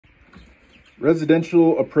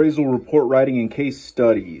Residential Appraisal Report Writing and Case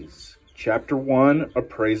Studies. Chapter 1,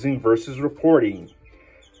 Appraising versus Reporting.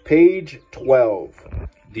 Page 12,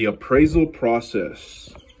 the appraisal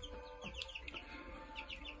process.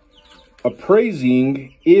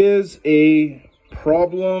 Appraising is a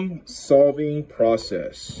problem-solving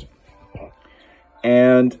process,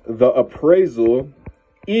 and the appraisal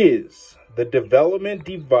is the development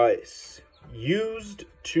device used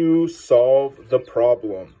to solve the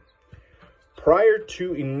problem. Prior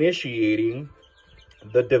to initiating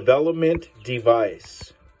the development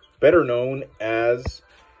device, better known as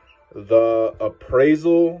the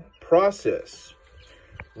appraisal process,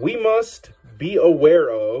 we must be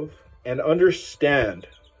aware of and understand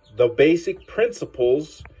the basic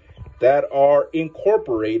principles that are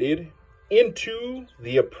incorporated into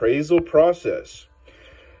the appraisal process.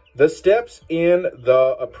 The steps in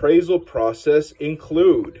the appraisal process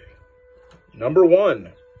include: number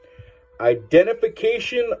 1,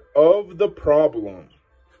 identification of the problem.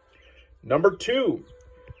 Number 2,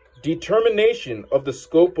 determination of the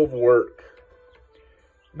scope of work.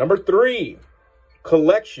 Number 3,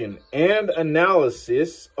 collection and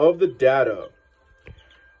analysis of the data.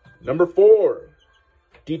 Number 4,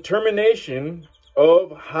 determination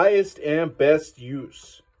of highest and best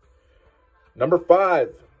use. Number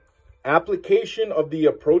 5, application of the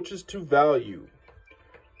approaches to value.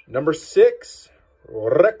 Number 6,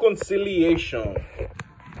 reconciliation.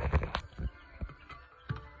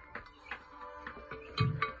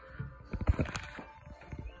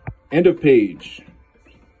 End of page.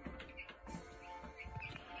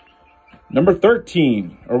 Number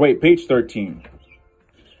 13, page 13.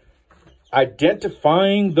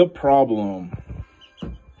 Identifying the problem.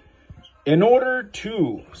 In order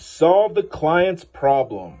to solve the client's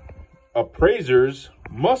problem, appraisers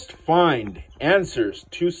must find answers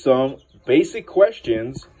to some basic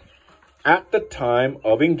questions at the time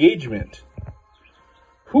of engagement.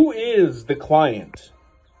 Who is the client?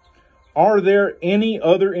 Are there any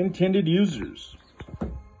other intended users?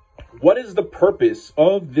 What is the purpose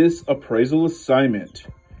of this appraisal assignment?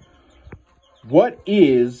 What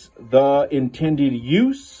is the intended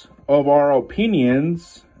use of our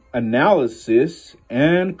opinions, analysis,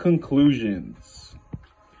 and conclusions?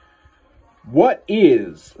 What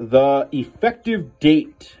is the effective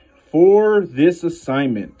date for this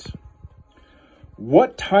assignment?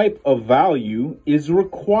 What type of value is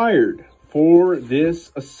required for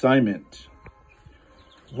this assignment?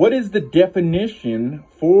 What is the definition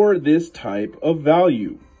for this type of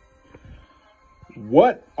value?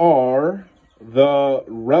 What are the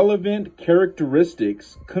relevant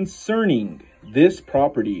characteristics concerning this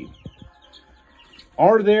property?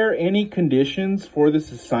 Are there any conditions for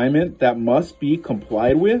this assignment that must be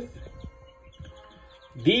complied with?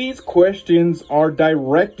 These questions are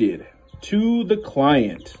directed to the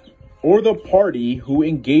client or the party who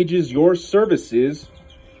engages your services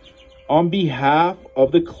on behalf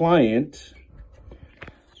of the client.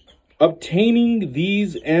 Obtaining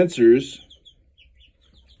these answers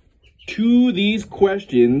to these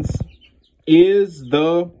questions is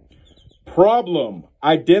the problem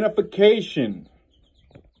identification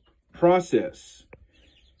process.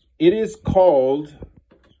 It is called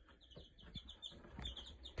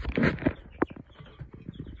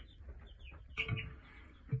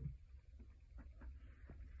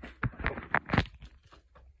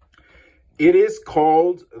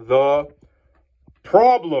the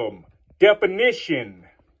problem definition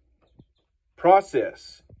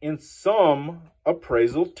process in some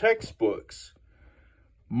appraisal textbooks.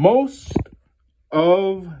 Most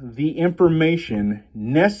of the information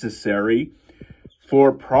necessary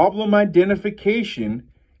for problem identification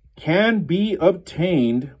can be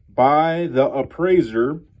obtained by the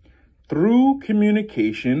appraiser through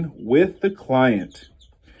communication with the client.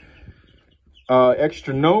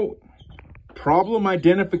 Extra note: problem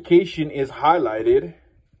identification is highlighted,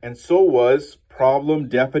 and so was problem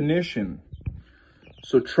definition.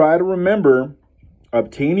 So try to remember,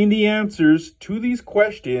 obtaining the answers to these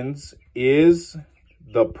questions is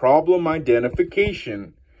the problem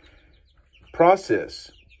identification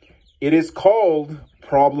process. It is called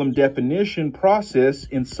problem definition process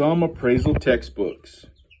in some appraisal textbooks.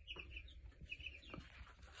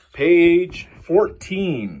 Page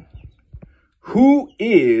 14. Who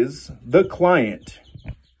is the client?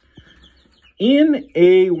 In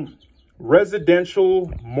a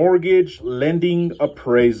residential mortgage lending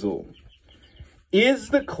appraisal, is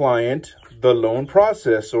the client the loan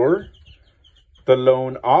processor, the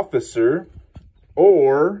loan officer,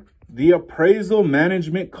 or the appraisal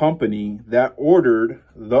management company that ordered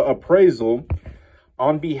the appraisal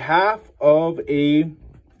on behalf of a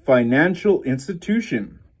financial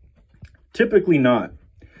institution? Typically not.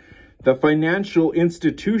 The financial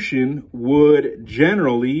institution would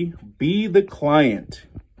generally be the client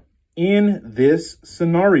in this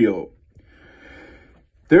scenario.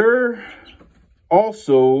 There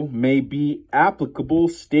also may be applicable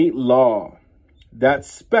state law that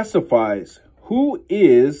specifies who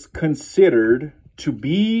is considered to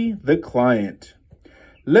be the client.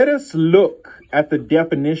 Let us look at the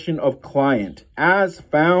definition of client as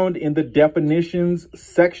found in the definitions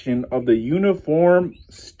section of the Uniform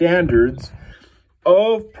Standards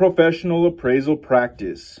of Professional Appraisal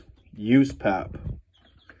Practice, USPAP.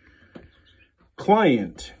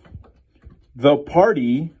 Client, the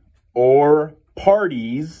party or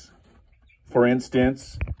parties, for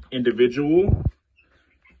instance, individual,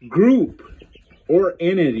 group, or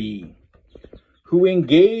entity who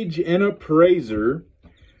engage an appraiser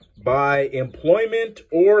by employment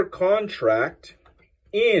or contract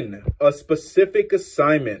in a specific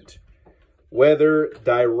assignment, whether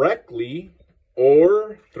directly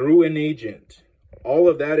or through an agent. All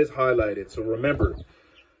of that is highlighted. So remember,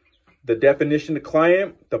 the definition of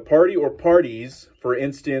client, the party or parties, for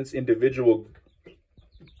instance, individual,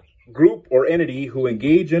 group, or entity who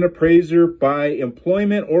engage an appraiser by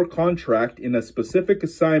employment or contract in a specific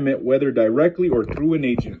assignment, whether directly or through an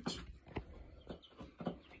agent.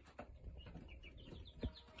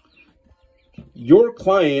 Your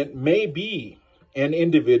client may be an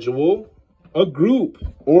individual, a group,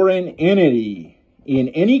 or an entity. In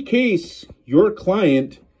any case, your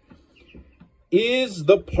client is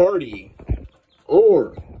the party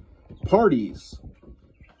or parties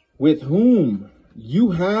with whom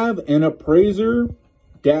you have an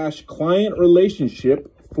appraiser-client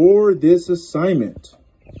relationship for this assignment.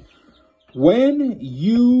 When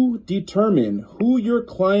you determine who your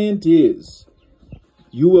client is,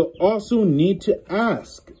 you will also need to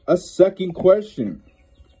ask a second question.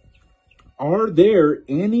 Are there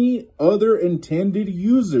any other intended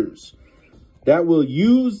users that will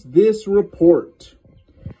use this report?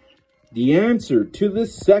 The answer to the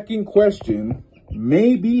second question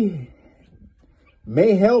may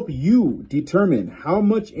help you determine how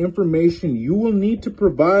much information you will need to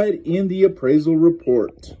provide in the appraisal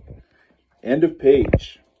report. End of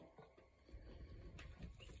page.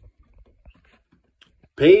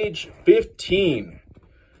 Page 15.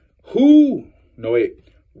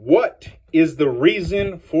 What is the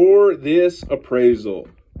reason for this appraisal?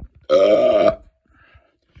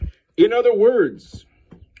 In other words,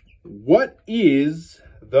 what is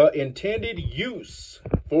the intended use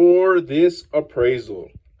for this appraisal?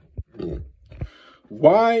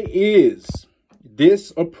 Why is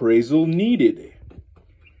this appraisal needed?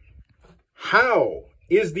 How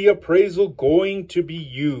is the appraisal going to be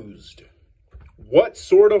used? What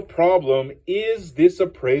sort of problem is this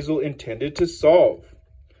appraisal intended to solve?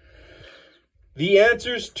 The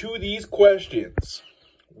answers to these questions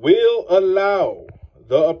will allow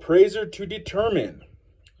the appraiser to determine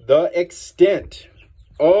the extent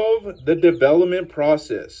of the development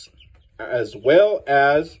process, as well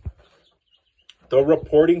as the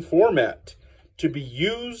reporting format to be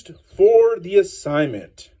used for the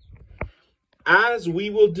assignment. As we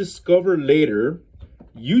will discover later,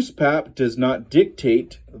 USPAP does not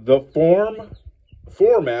dictate the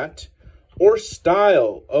format, or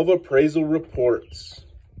style of appraisal reports.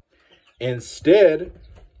 Instead,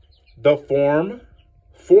 the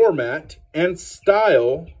format, and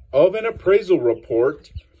style of an appraisal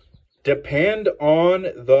report depend on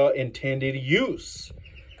the intended use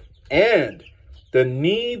and the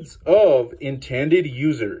needs of intended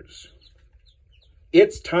users.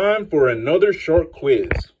 It's time for another short quiz.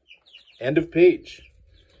 End of page.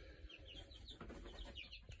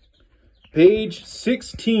 Page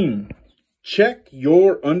 16. Check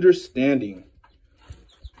your understanding.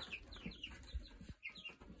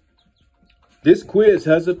 This quiz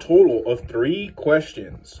has a total of 3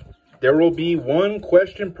 questions. There will be 1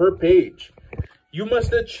 question per page. You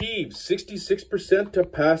must achieve 66% to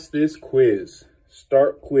pass this quiz.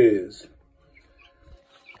 Start quiz.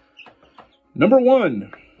 Number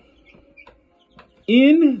 1.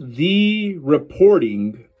 In the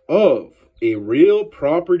reporting of a real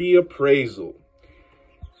property appraisal,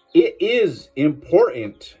 it is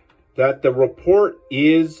important that the report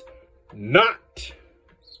is not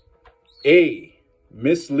A,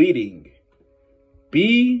 misleading,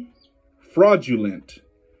 B, fraudulent,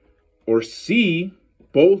 or C,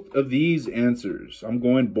 both of these answers. I'm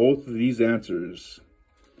going both of these answers.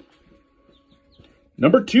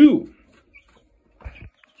 Number 2,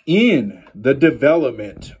 in the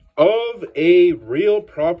development of a real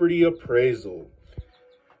property appraisal,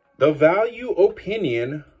 the value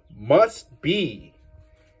opinion must be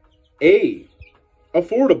A,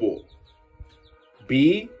 affordable,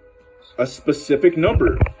 B, a specific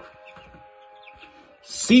number,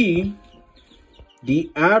 C,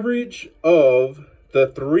 the average of the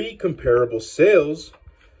 3 comparable sales,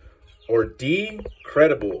 or D,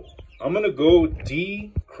 credible. I'm going to go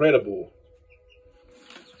D, credible.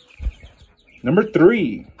 Number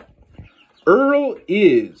 3, Earl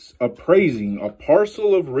is appraising a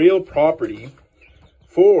parcel of real property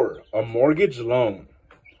for a mortgage loan.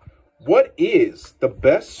 What is the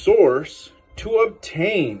best source to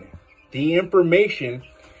obtain the information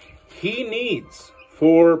he needs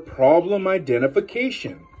for problem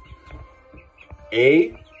identification?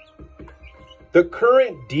 A, the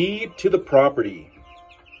current deed to the property.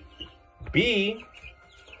 B,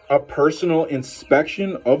 a personal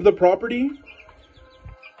inspection of the property.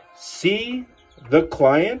 C, the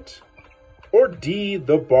client. Or D,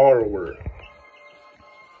 the borrower.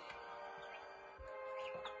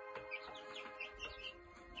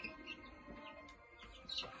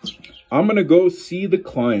 I'm going to go see the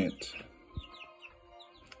client.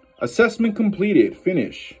 Assessment completed.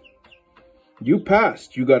 Finish. You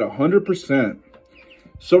passed. You got 100%.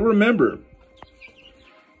 So remember,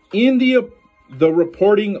 in the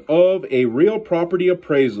reporting of a real property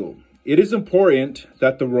appraisal, it is important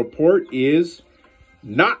that the report is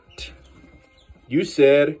not. You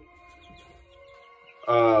said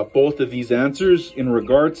both of these answers in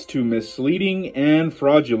regards to misleading and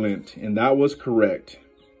fraudulent, and that was correct.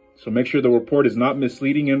 So make sure the report is not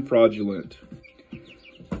misleading and fraudulent.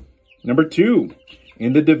 Number 2,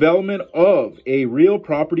 in the development of a real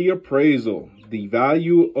property appraisal, the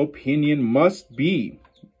value opinion must be,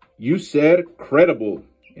 you said, credible,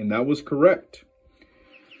 and that was correct.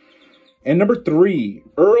 And number 3,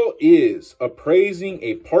 Earl is appraising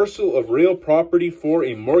a parcel of real property for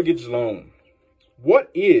a mortgage loan.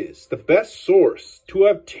 What is the best source to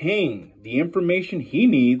obtain the information he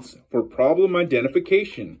needs for problem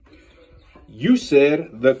identification? You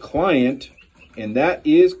said the client, and that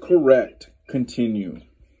is correct. Continue.